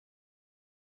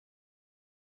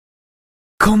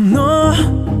この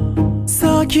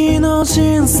先の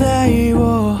人生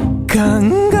を考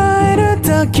える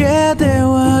だけで終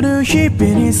わる日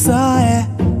々にさえ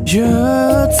憂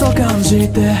鬱と感じ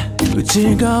て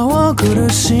内側を苦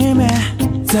しめ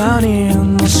他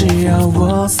人の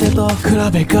幸せと比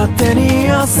べ勝手に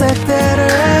痩せて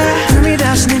る踏み出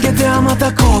し逃げてはまた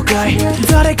後悔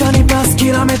誰かにパスき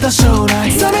らめた将来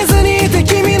冷めずにいて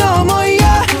君の思い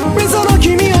や溝の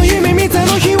君を夢見た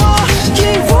の日を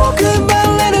気を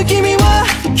配れる君は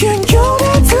謙虚で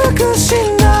尽くし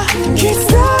んだ傷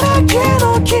だらけ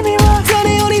の君は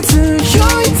誰より強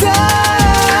いだ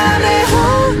ね本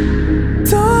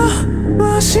当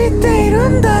は知っている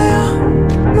んだよ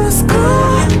息子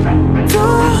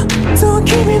と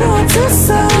君の熱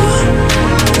さを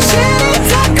知り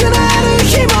たくなる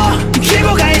日も規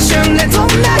模が一瞬で飛ん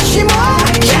だ日も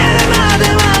やるまで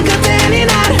は糧に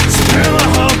なる自分を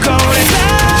誇りた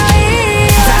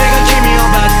い誰が君を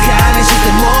バカにし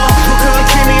ても僕は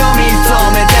君を認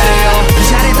めてるよ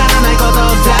やり足らないこと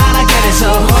だらけでし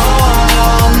ょ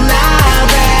なん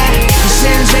で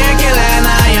信じきれな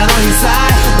いあの日さ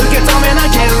え受け止めな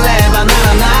ければな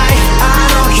らないあ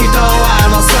の人は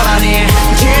あの空に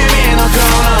君の心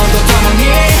と共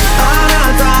にあ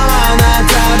なたはあな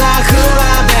ただ比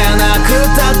べなく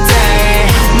たって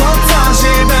もっと自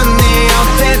分によ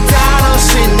って楽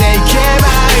しんでいけば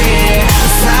いい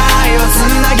愛をつ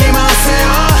なぎますよ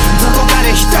どこかで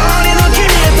一人の君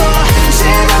と自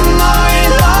分の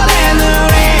色で塗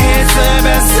りつぶ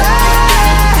せ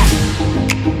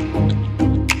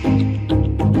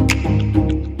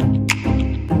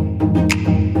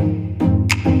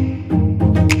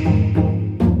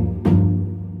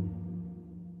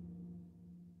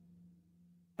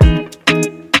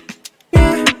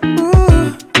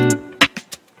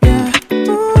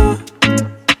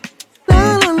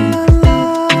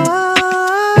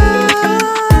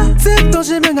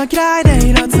嫌いで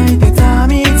イラついてた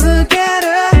見つけ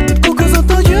るここぞ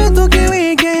という時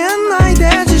に消えないで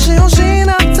自信を失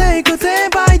っていく手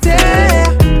ばいて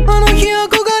あの日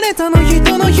憧れたの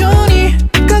人のように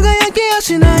輝きや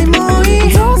しないもうい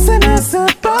いどうせ結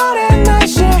ばれない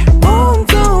し本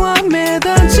当は目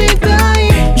立ちた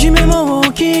い夢も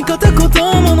大きかった子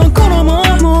供の頃も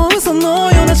もう嘘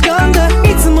のような時間で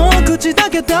いつも口だ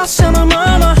け達者な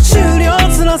まま終了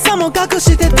辛さも隠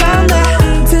してたんだ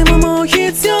でももう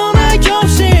必要ない教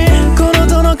師この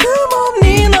どの雲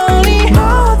に乗り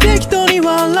適当に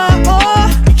笑おう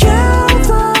け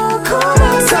どこの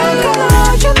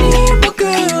魚よに僕ら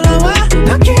は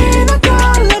泣きなが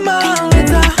ら生まれ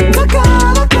ただか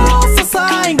らこそ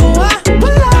最後は笑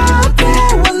って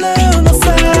笑うのさ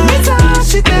目指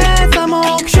してた目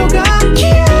標が消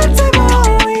えても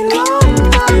いろ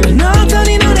んなあなた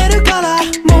になれるから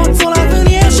もっと楽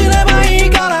に知ればいい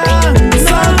からさ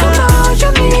あこの世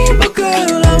に僕ら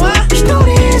は一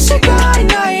人しかい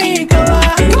ないから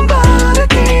頑張る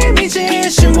君自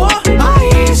身を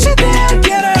愛してあげ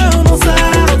るのさ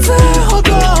夏ほど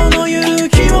の勇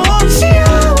気を幸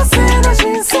せな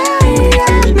人生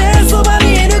へねそば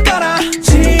にいるから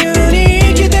自由に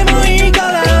生きてもいい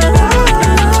から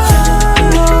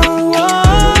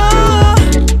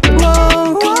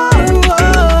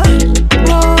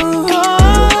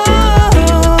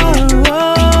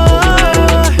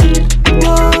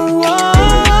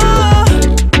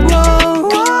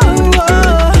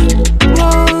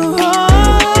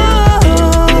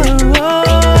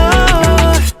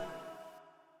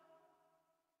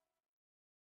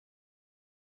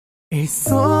いっ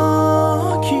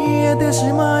そ消えてし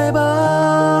まえ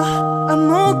ばあ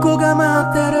の子が待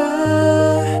ってる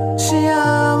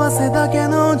幸せだけ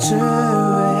の10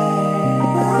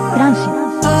円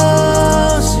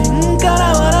心か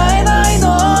ら笑えないの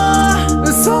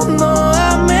嘘の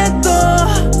雨と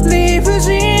理不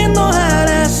尽の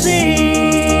話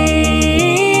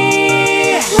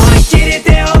思いっきり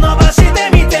手を伸ばして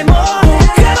みても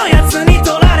他のやつに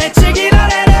取られちぎら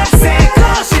れる成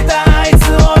功したあいつ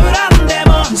を恨んで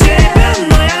も自分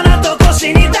の嫌なとこ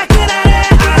死にたくなる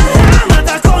あんたま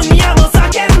た今夜も叫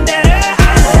んでるあ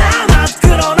んた真っ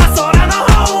黒な空の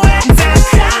方へだ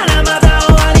からまだ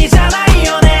終わりじゃないよ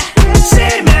ね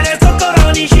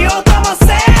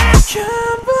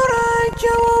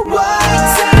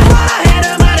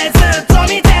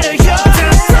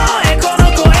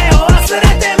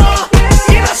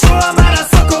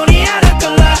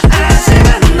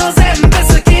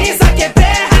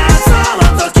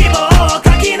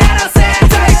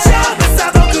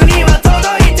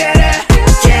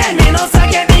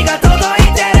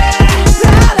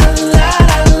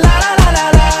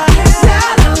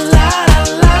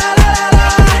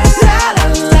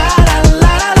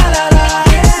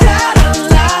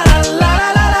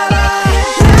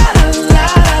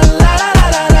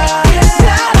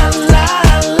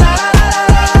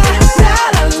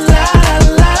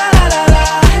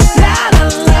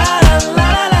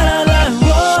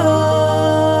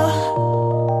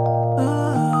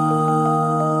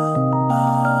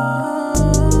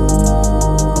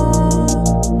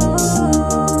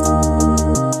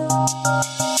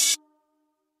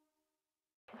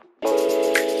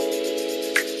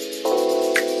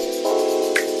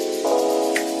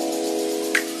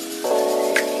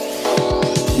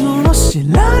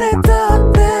罵られた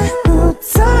ってう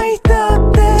ざいだ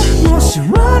ってもし言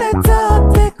われた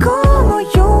ってこの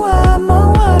世は回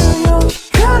るよ聞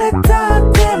かれた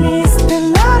って見捨て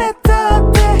られた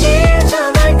っていいじゃ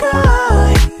ないか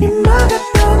い今が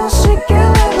楽しけれ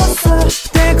ばさふ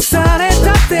てくされ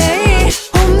たっていい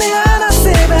本音話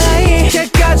せばいい結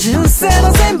果人生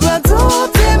の全部はどう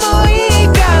でもい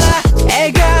いから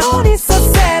笑顔にさ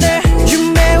せる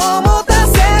夢を持た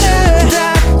せる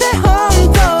だって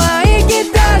本当は息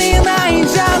足りないん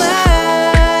じゃな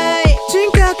い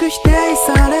人格否定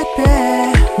されて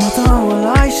また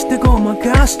笑いしてごま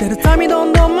かしてる痛みど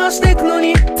んどん増してくの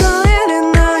に耐え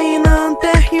れないなんて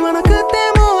言わなくて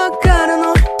もわかる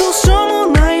のどうしよう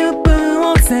もない部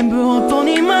分を全部音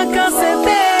に任せ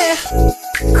て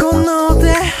この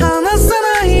手離さ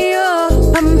ないよ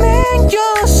勉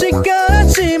強しが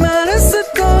始まる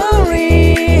ストーリ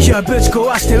ーいやぶち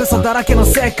壊して嘘だらけの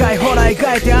世界ほら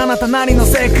描いてあなたなりの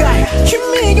世界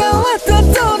君が終わった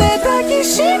とで抱き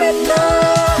しめた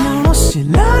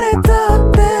罵られた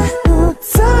ってう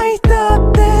ざいだっ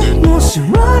てもし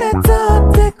言われた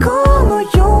ってこの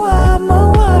世は回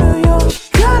るよ聞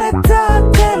かれた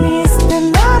って見捨て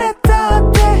られた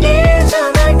っていいじゃ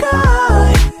ないか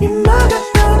今が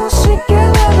楽しけれ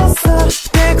ばさふ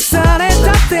てくされ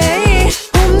たっていい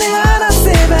本音話せ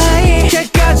ばいい結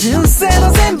果人生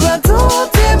の全部はどう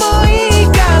でもいい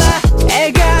から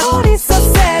笑顔にさせ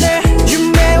る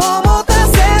夢を持た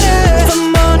せる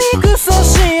共にクソ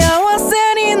幸せ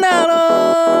にな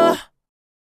ろう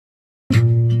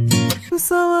ふ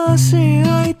さわしい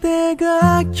相手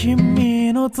が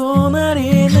君の隣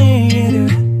にいる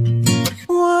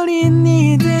終わり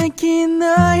にでき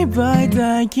ない媒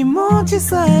体気持ち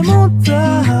さえ持っ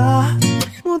た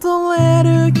戻れ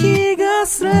る気が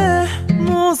する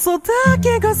妄想だ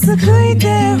けが救い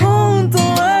で本当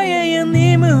は永遠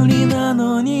に無理な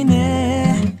のに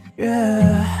ね、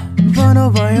バ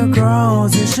ノバイオクロー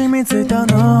ズ染みついた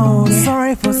の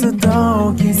Sorry for スト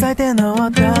ーキー最低な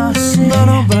私バ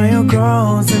ノバイオクロ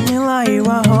ーズ未来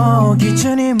は放棄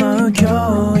中に舞う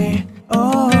脅威、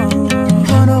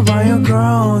バノバイオクロ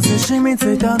ーズ染みつ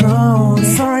いたの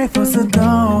Sorry for スト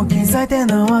ーキー最低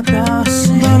な私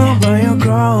バノバイオク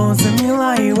ローズ未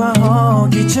来は放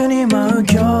棄中に舞う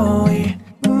脅威、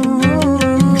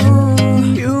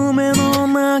夢の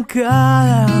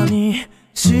中に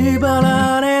縛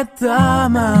られた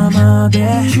まま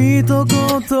で一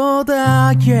言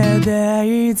だけ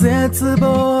でいい絶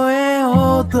望へ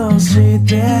落とし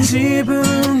て自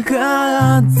分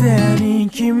勝手に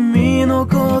君の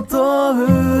ことを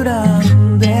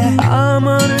恨んで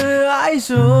余る愛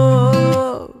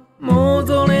情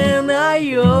戻れな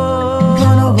いよ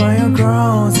バノバイオクロ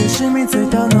ーズ染みつい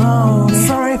たの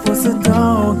Sorry for スト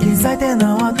ーキー最低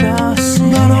な私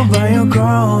バノバイオクロ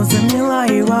ーズ未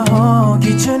来は放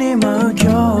棄中に舞う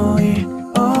脅威、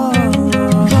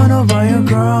バノバイオ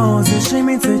クローズ染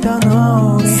みついた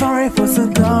の Sorry for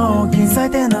ストーキー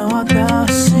最低な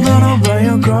私バノバイ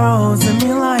オクローズ未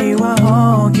来は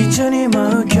放棄中に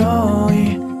舞う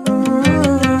脅威、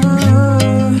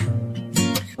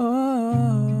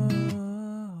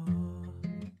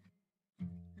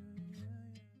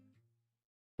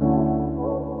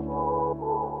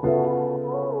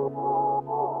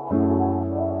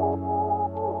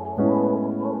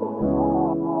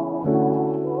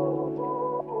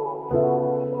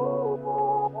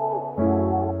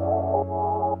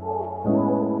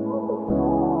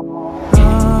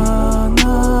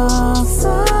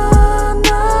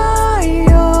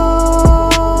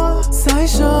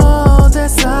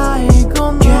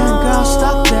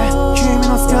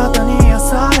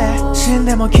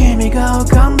君が浮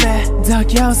かんで抱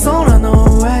き合う空の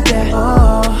上で、悲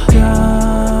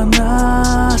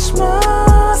し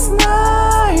ます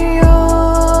ないよ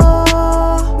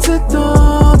ずっと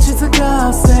落ち着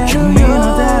かせ君の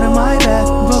出る前で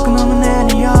僕の胸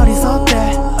に寄り添って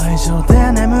愛情で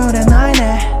眠れない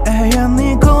ね永遠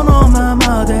にこのま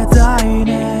までたい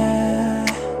ね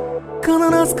必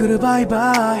ず来るバイ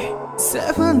バイ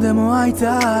7分でも会い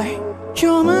たい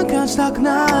今日も感じたく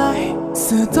ない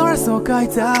ストレスを変え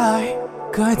たい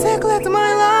変えてくれた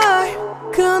My life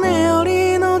金よ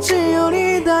り命よ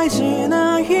り大事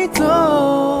な人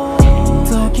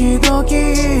時々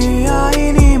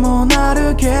愛にもな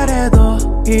るけれど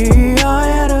言い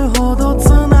合えるほど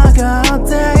繋がっ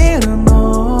ている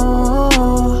の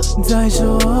大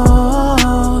丈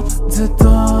夫ずっと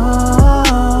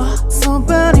そ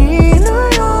ばにいる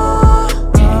よ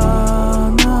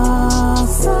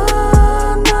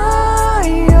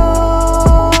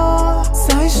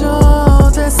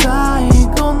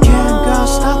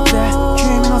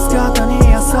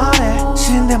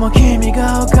でも君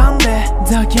が浮かんで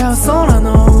抱き合う空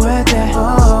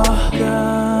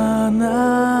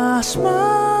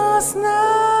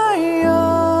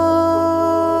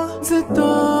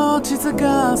落ち着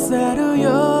かせる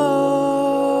よ。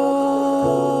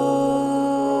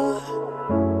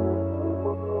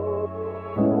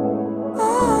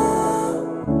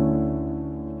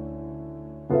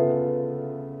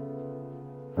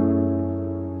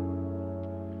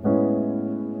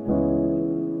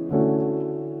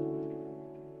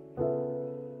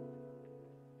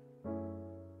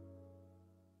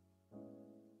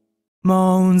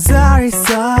もううんざり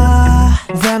さ、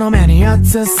上の目に当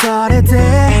てされて、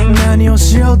何を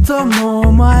しようとも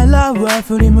お前らは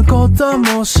振り向こうと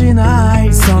もしな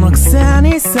い。そのくせ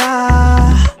にさ、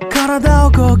体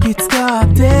をこき使っ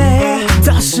て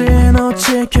私の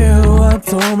地球は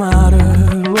止まる。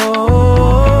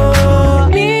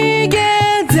逃げ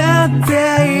たっ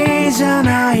ていいじゃ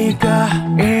ないか、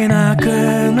いなく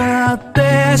なっ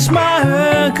てしま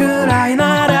うくらい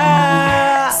な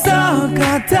ら、そう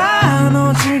肩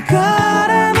の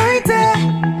力抜いて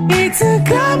いつ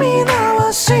か皆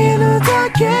は死ぬだ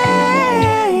け。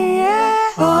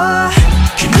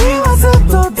君はずっ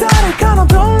と誰かの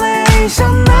奴隷じゃ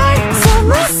ない。そ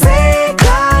の世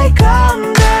界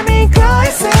観で見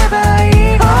返せばいい。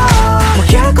負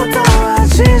けることは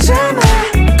味じゃない。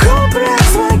コンプレック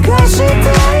スは生かした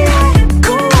い。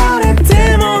壊れ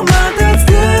てもまた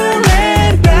作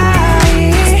ればい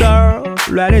い。 Start,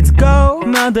 let it go。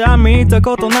 まだ見た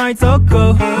ことないと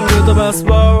こ、言葉ス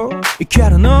ポーいけ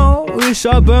るの一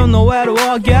生分のウェルを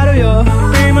あげるよ。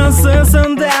今進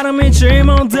んでる道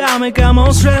もダメか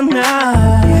もしれ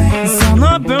ない。そ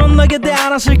の分だけで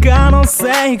嵐可能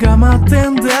性が待って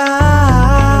んだ。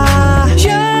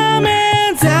や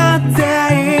めたっ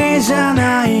ていいじゃ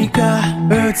ないか、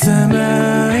うつ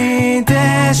むい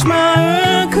てしま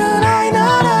うくらい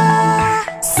なら、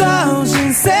そう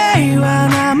人生は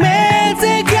なめ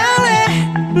てかれ、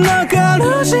残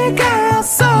る時間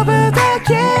遊ぶだ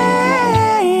け。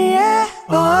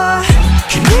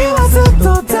君はずっ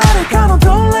と誰かの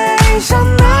奴隷じゃ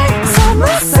ない。その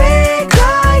世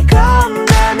界観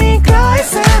で見返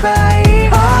せばいい。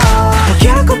負け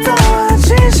ることは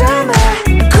味じゃない。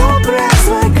コンプレックス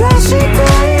は生かしたい。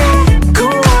壊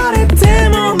れて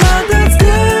もまた作れ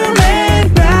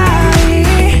ばいい。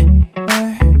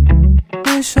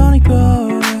一緒に行こう、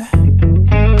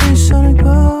一緒に行こ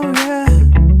う、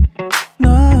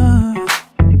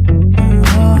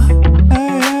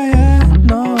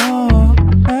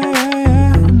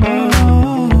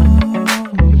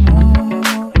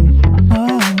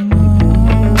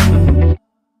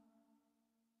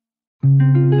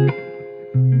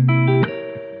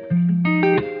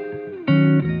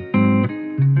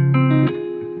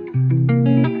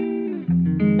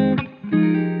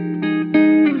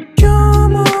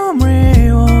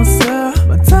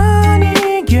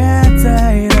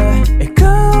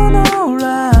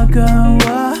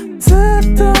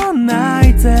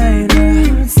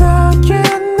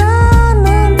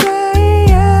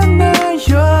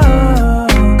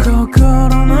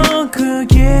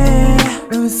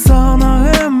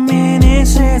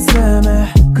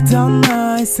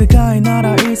世界な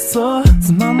らいっそ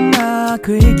つまんな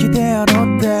く生きてやろ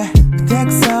うって、ふて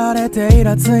くされてイ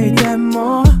ラついて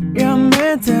もや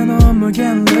めての無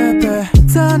限ループ。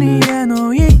他人へ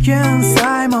の意見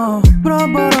さえもボロ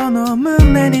ボロの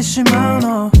胸にしまう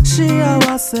の。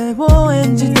幸せを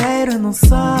演じているの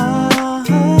さ。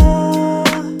今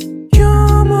日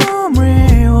も無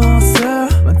理をする、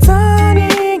また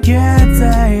逃げて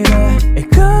いる。笑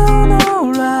顔の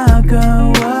裏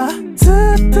側ず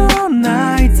っと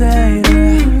泣いている。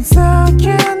ふざ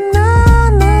けん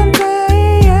ななんて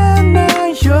言えない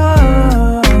よ。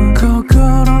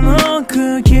心の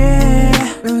茎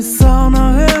嘘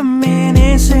の海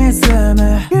に沈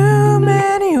む。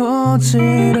夢に落ち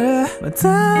る、また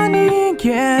逃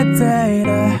げてい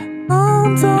る。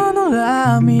本当の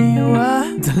恨みは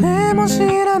誰も知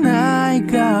らない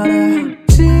から、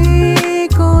自己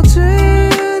中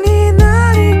に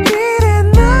なりきれ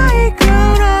ないか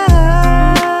ら、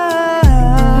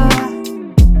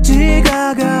自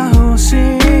我が欲しい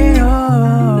よ。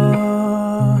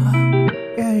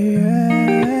Yeah, yeah.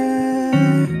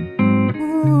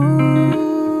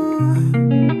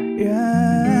 Yeah.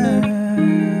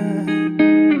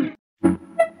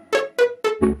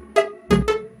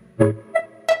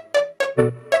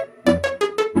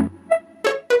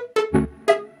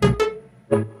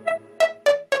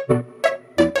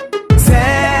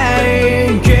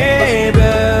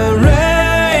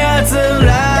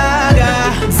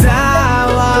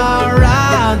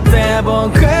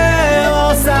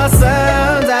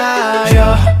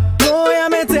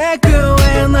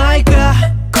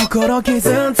 心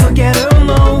傷つける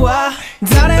のは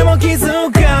誰も気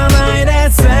づかないで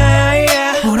Say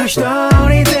yeah 俺一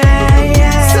人で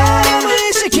yeah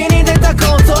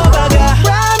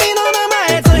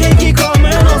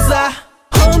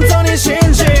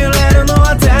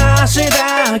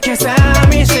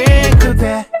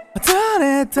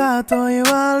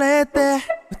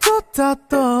だ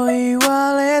と言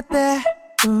われて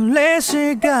嬉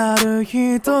しがる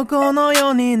人この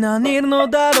世に何いるの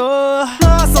だろう。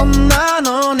まあそんな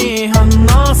のに反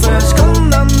応するしこん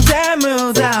なんて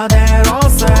無駄でロ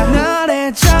ス慣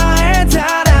れちゃえ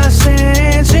たらしい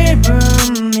自分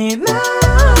になも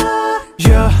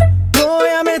う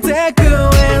やめてく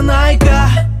れないか。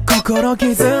心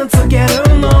傷つけ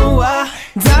るのは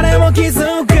誰も気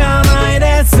づかない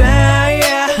でぜ、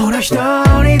yeah、俺一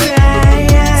人で、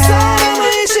yeah、それ無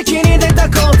意識に出た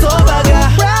言葉が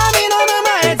波の名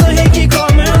前と引き込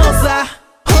むのさ。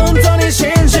本当に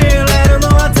信じれるの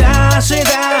は私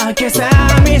だけ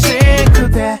寂しく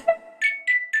て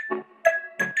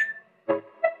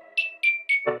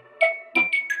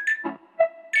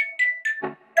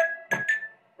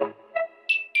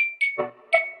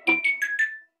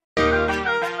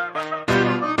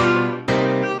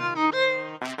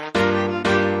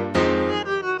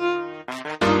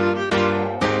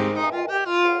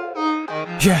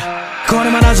これ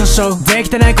まだ序章でき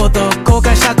てないこと後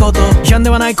悔したことやんで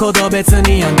はないこと別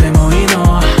にやんでもいい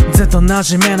の。ずっと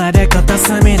馴染めないで片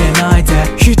隅で泣いて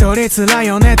一人辛い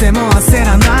よねでも焦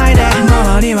らないで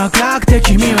周りは暗くて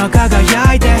君は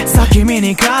輝いて先見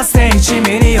にかつて1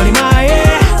ミリより前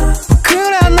僕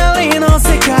らなりの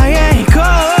世界へ行こ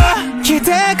う。来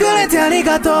てくれてあり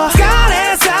がとう。疲れ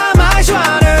様意地悪っ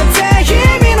て意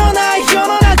味のない世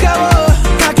の中を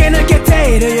駆け抜け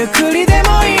ているゆっくりで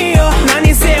もいいよ。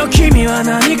何せよ君は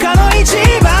何かの一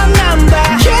番なんだ。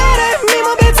嫌で身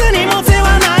も別にモテ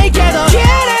はないけど嫌で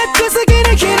って好き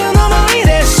できるのもいい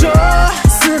でしょう。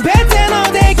全ての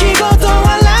出来事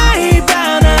笑い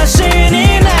話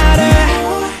になる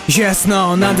Yes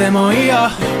no なんでもいいよ。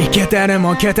イケてる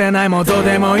もケてないもどう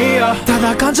でもいいよ。た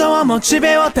だ感情はモチ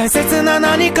ベを大切な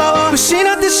何かを失っ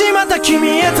てしまった君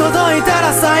へ届いた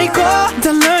ら最高。だ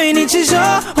るい日常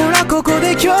ほらここ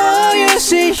で共有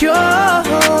しよう。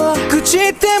愚痴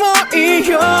ってもいい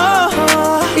よ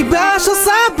居場所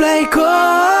さブレイク過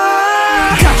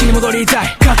去に戻りたい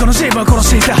過去の自分を殺し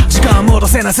ていた時間を戻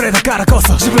せなすれだからこ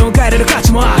そ自分を変えれる価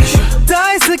値もある。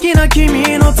大好きな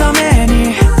君のため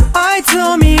にあいつ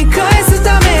を見返す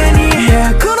ために、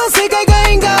yeah、この世界が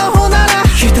縁がアホなら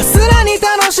ひたすらに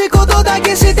楽しいことだ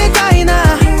けしてたいな。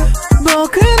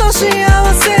僕の幸せ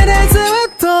でずっ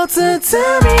と包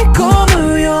み込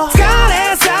むよ。疲れ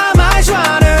様意地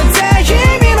悪って意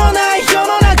味のない世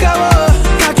の中を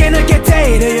駆け抜け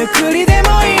ているゆっくりで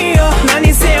もいいよ。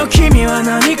何せよ君は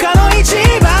何かの一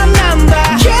番なんだ。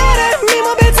嫌で身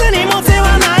も別にモテ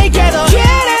はないけど嫌でっ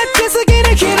て好き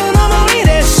できるのもいい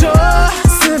でしょう。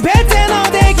全ての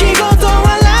出来事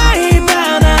笑い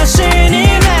話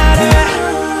になる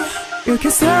You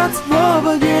can start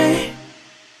over again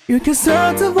You can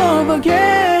start over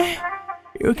again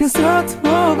You can start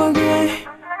over again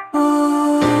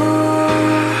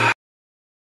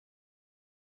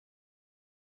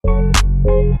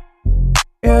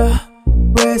Yeah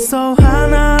レースを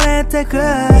離れてく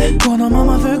このま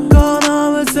ま不幸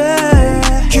の渦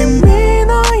君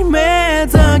の夢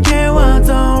だけは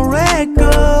Don't let go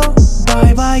バ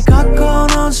イバイ過去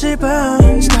の自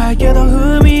分したいけど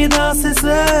踏み出せず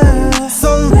そ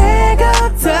れが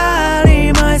当た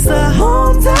り前さ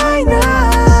問題ない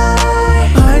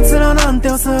あいつらなんて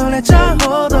忘れちゃう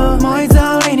ほど思い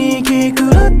ざりに気狂っ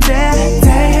て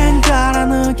底辺から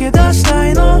抜け出した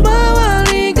いの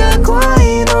周りが怖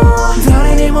いの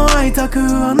誰にも会いたく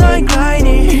はないくらい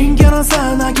に陰キャの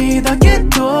さなぎだけ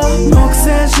ど木星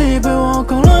自分を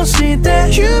殺して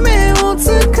夢をつ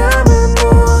かむの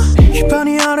いっぱい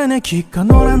にあるね気が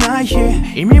乗らない日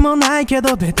意味もないけ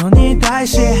どデートに対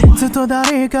しずっと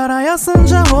誰から休ん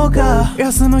じゃおうか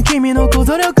休む君の行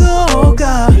動力を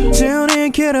か自由に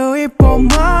生きる一歩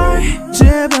前自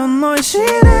分の意志で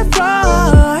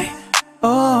Fly、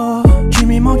oh、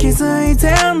君も気づい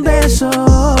てんでしょう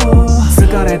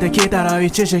疲れてきたら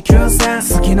一時休戦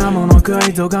好きなもの食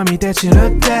い動画見て散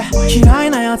るって嫌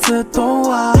いなやつと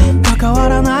は関わ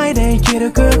らないで生き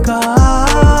る空間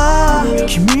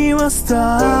君はス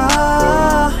タ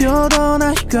ー平等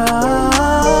な光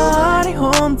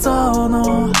本当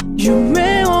の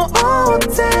夢を追って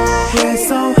レー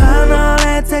スを離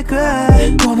れてく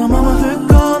このまま不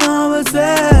幸の渦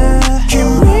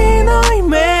君の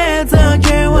夢だ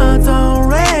けは Don't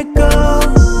let go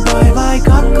バイバイ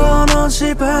過去の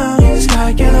自分した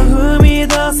いけど踏み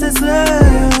出せず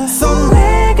そ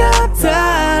れが当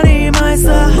たり前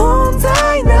さ問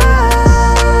題ない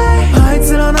あい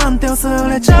つらなんて忘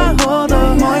れちゃうほど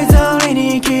思いざり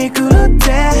に気狂って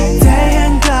底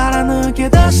辺から抜け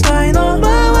出したいの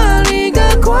周り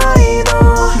が怖いの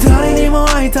誰にも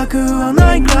会いたくは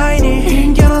ないくらいに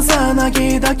陰キャのさな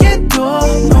ぎだけど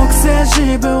木星自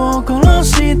自分を殺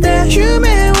して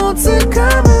夢をつか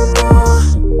むの。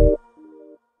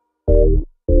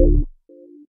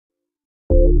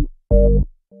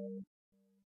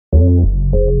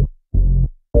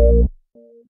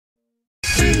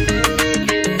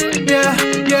Yeah,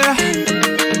 yeah,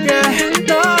 yeah,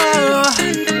 no.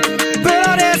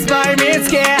 Brothers by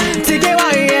Mitsuki,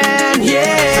 Takayan, yeah.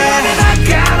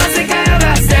 中の世界を出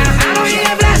すあの日が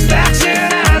フラッシュバック中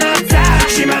のあなた。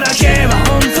島だけは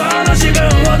本当の自分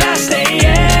を出して、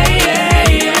yeah,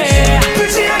 yeah, yeah. ぶ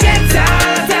ち上げたあ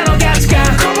なたの価値観、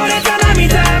こぼれた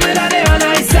涙無駄ではな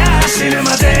いさ。死ぬ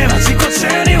までは自己中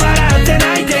に笑って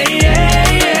泣いて、yeah,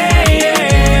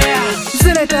 yeah. ず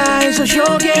れた愛情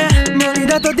表現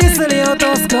だとディスり落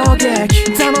とす攻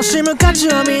撃。楽しむ価値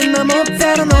はみんな持って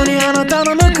るのに、あなた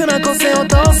の無垢な個性を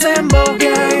当選棒。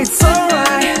Yeah, it's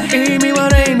alright。 意味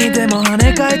悪い意味でも跳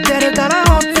ね返ってるから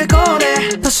追ってこう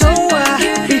ね。多少は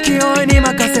勢いに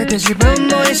任せて自分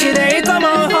の意志でいいと思う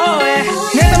方へ。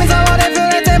妬み沢で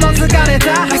触れても疲れ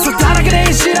た。愛想だらけで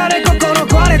いじられ心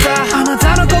壊れた。あな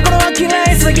たの心は綺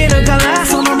麗すぎるから、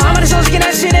そのままで正直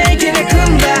な死で生きてく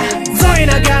んだ。ゾイ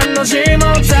な感の字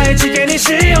も大地形に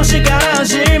しよしから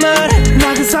始まる。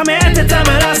慰めてた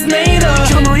まらす音色、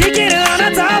今日も生きるあ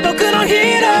なたは僕のヒ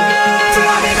ーロー。比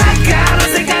べばっかの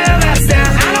世界を出すあ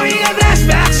の日がフラッシュ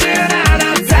バック中のあな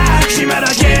た。島だ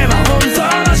けは本当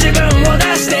の自分を出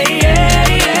して、yeah,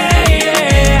 yeah,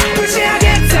 yeah. ぶち上げ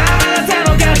たあなた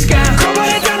の価値観、こぼれ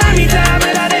た涙無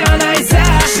駄ではないさ。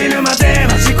死ぬまで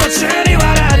は自己中に笑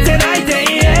って泣いて、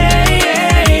yeah, yeah,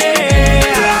 yeah.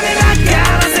 比べばっか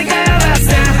の世界を出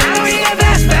すあの日がフラ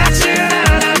ッシュバック中の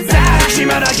あなた。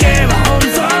島だけは本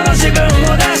当の自分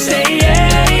を出して、yeah,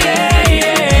 yeah,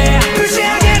 yeah. ぶち上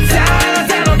げたあな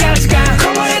たの価値観、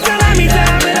こぼれた涙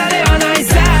無駄ではない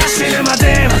さ。死ぬまで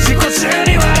は自己中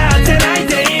に笑って泣い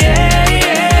て、yeah,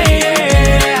 yeah,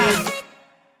 yeah.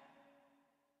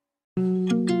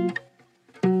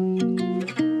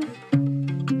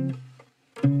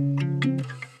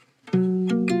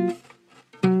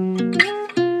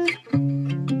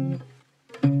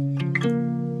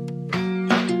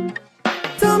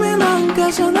 ダメなん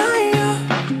かじゃないよ、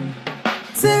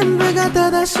全部が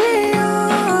正しいよ。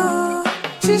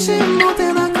自信持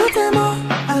てなくても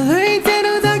歩いて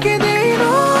るだけでいいの。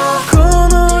こ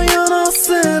の世の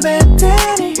全て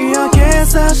に嫌気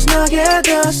さし投げ出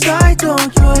したい時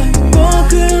は、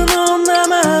僕の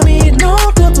生身の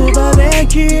言葉で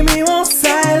君を伝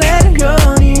えれるよ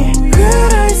うに。苦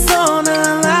しそうな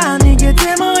ら逃げて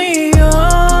もいいよ。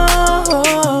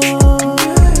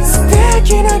素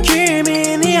敵な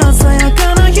君に鮮やか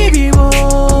な日々を。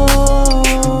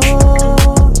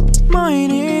毎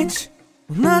日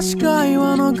同じ会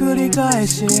話の繰り返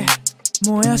し、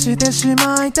燃やしてし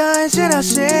まいたいじら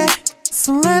し、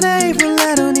それでいぶ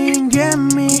れる人間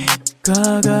味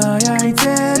輝いて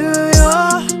るよ。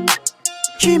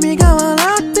君が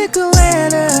笑ってくれ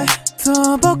る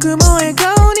と僕も笑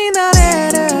顔にな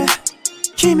れる。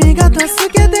君が助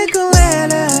けてくれ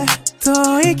る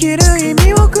と生きる意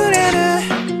味をくれる。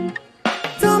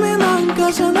ダメなん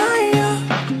かじゃないよ、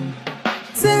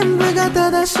全部が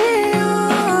正しいよ。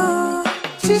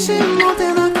自信持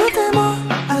てなくても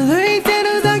歩いて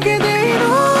るだけでいいの。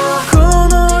こ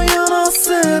の世の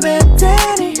全て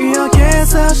に嫌気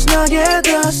さし投げ出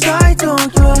したい時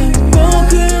は、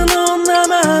僕の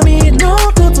生身の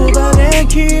言葉で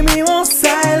君を伝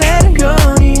えれるよ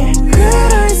うに。苦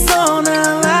しそうな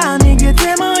ら逃げ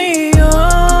てもいいよ。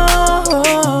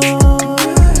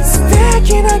素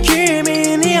敵な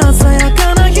君に鮮やか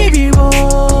な日々を。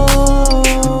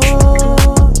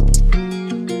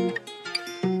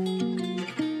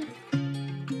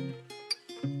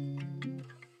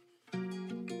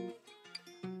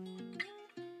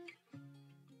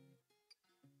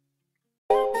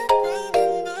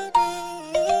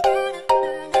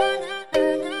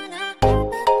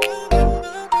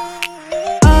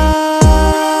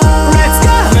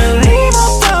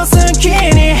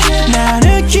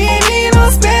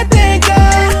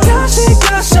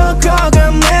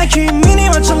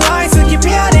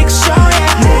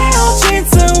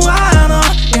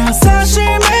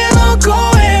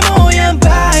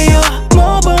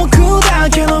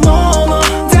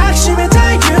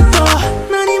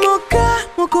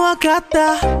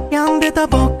病んでた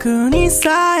僕に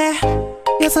さえ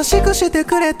優しくして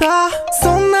くれた。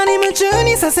そんなに夢中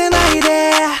にさせない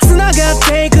で。繋がっ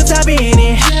ていくたび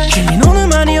に君の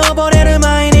沼に溺れる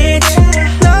毎日。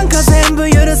なんか全部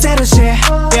許せるし、や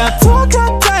っと分か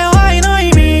ったよ愛の意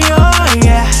味よ、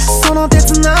yeah。 その手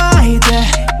繋いで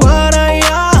笑い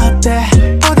合って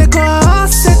おでこ合わ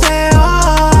せてよ。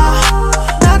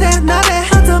なでなで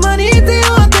頭にいてよ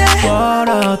って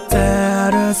笑ってる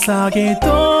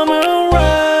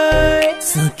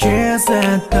好き絶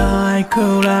対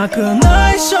暗く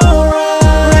ない将来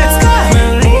Let's go!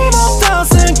 無理もっと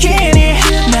好きに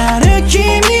なる君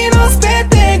の全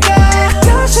てが確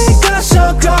か証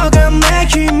拠がね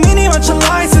君にはチョロ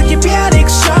い好きピアディク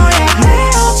ションや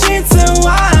ねえ実は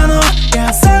優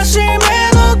しめ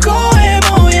の声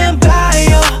もやばい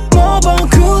よもう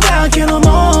僕だけのも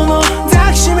の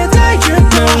抱きしめたいけど無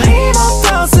理もっと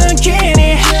好き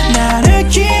になる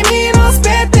君の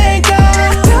全てが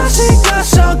確か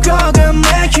証拠が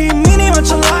ね君には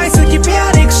チョロい好きピ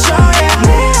アディクションやね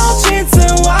え実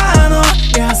は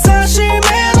優しめ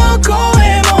の声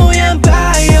もやば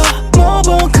いよもう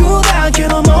僕だけ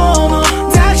のもの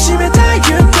抱きしめたい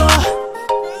けど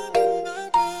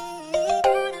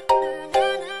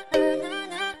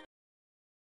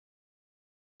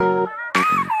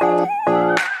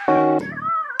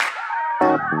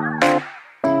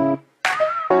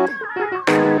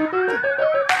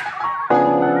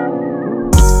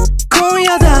今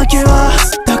夜だけは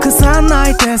たくさん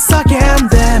泣いて叫ん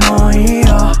でもいい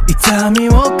よ痛み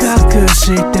を隠し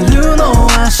てるの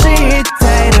は知っ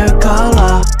ているか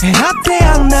ら狙って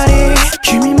やんなり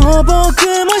君も僕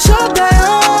も一緒だよ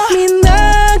みんな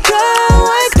可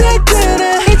愛くてくる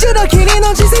一度きり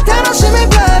の人生楽しめ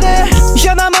ばね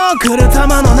嫌なもん来る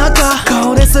玉の中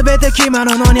顔で全て決ま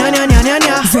るのにゃにゃにゃにゃに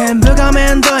ゃ全部が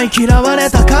めんどい嫌われ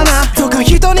たかなとか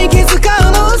人に気遣う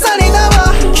のうざりだ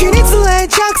わ規律冷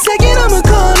着席の向こ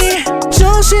うに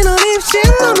上司の理不尽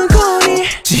の向こうに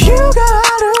自由があ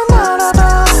るなら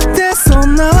ばってそ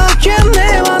んなわけね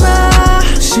えわな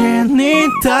死に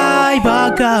たい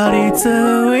ばかりツ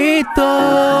イート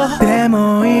で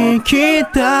も生き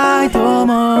たいと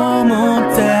も思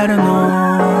ってるの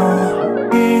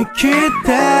生きてる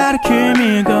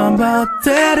君頑張っ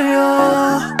てる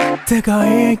よてか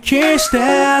息して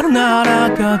るなら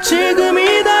勝ち組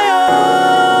だよ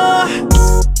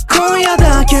今夜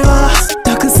だけは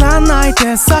たくさん泣い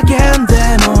て叫ん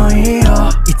でもいいよ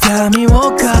痛み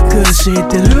を隠して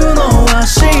るのは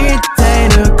知って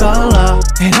いるから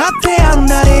狙ってやん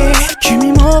だり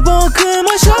君も僕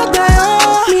も一緒だよ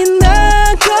みんな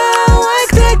可愛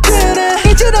くてく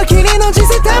る一度きりの人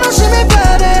生楽しめ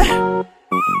ばね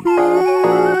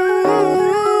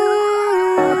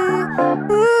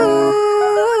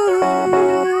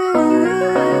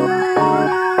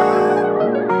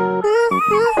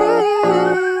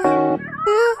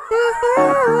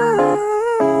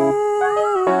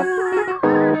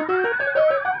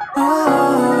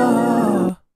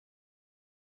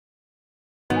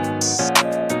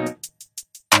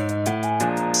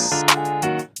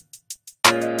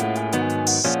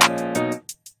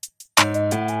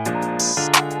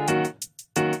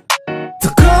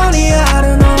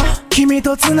君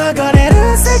と繋がれる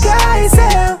世界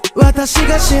線私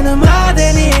が死ぬま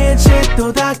でにじっ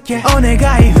とだけお願い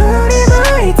振り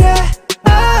向いて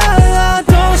ああ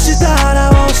どうした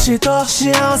ら推しと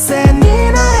幸せにな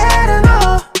れる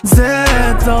のずっ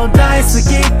と大好き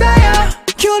だよ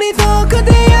距離遠く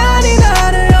で嫌に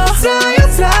なるよ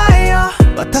さよ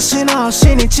私の推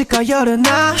しに近寄る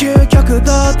な究極同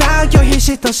断拒否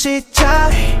しとしちゃ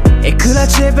ういくら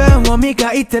自分を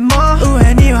磨いても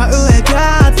上には上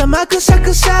が頭くしゃ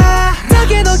くしゃだ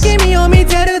けど君を見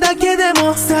てるだけで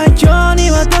も最強に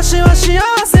私は幸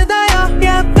せだよ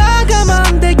やっぱ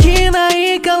我慢できな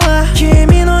いから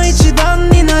君の一番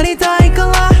になりたいか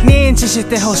ら認知し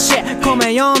てほしい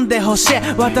米読んでほしい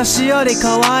私より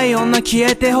可愛い女消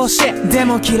えてほしいで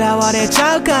も嫌われち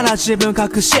ゃうから自分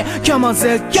隠し今日もズ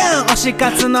ッキュン推し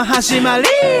活の始まり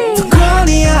どこ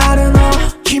にあるの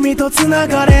君と繋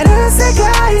がれる世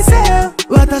界線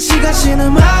私が死ぬ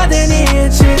までに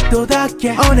じっとだ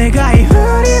けお願い振り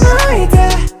向いて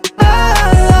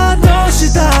ああどう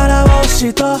したら推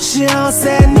しと幸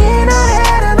せにな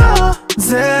れるの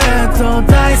ずっと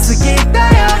大好きだ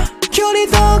よ距離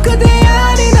遠くで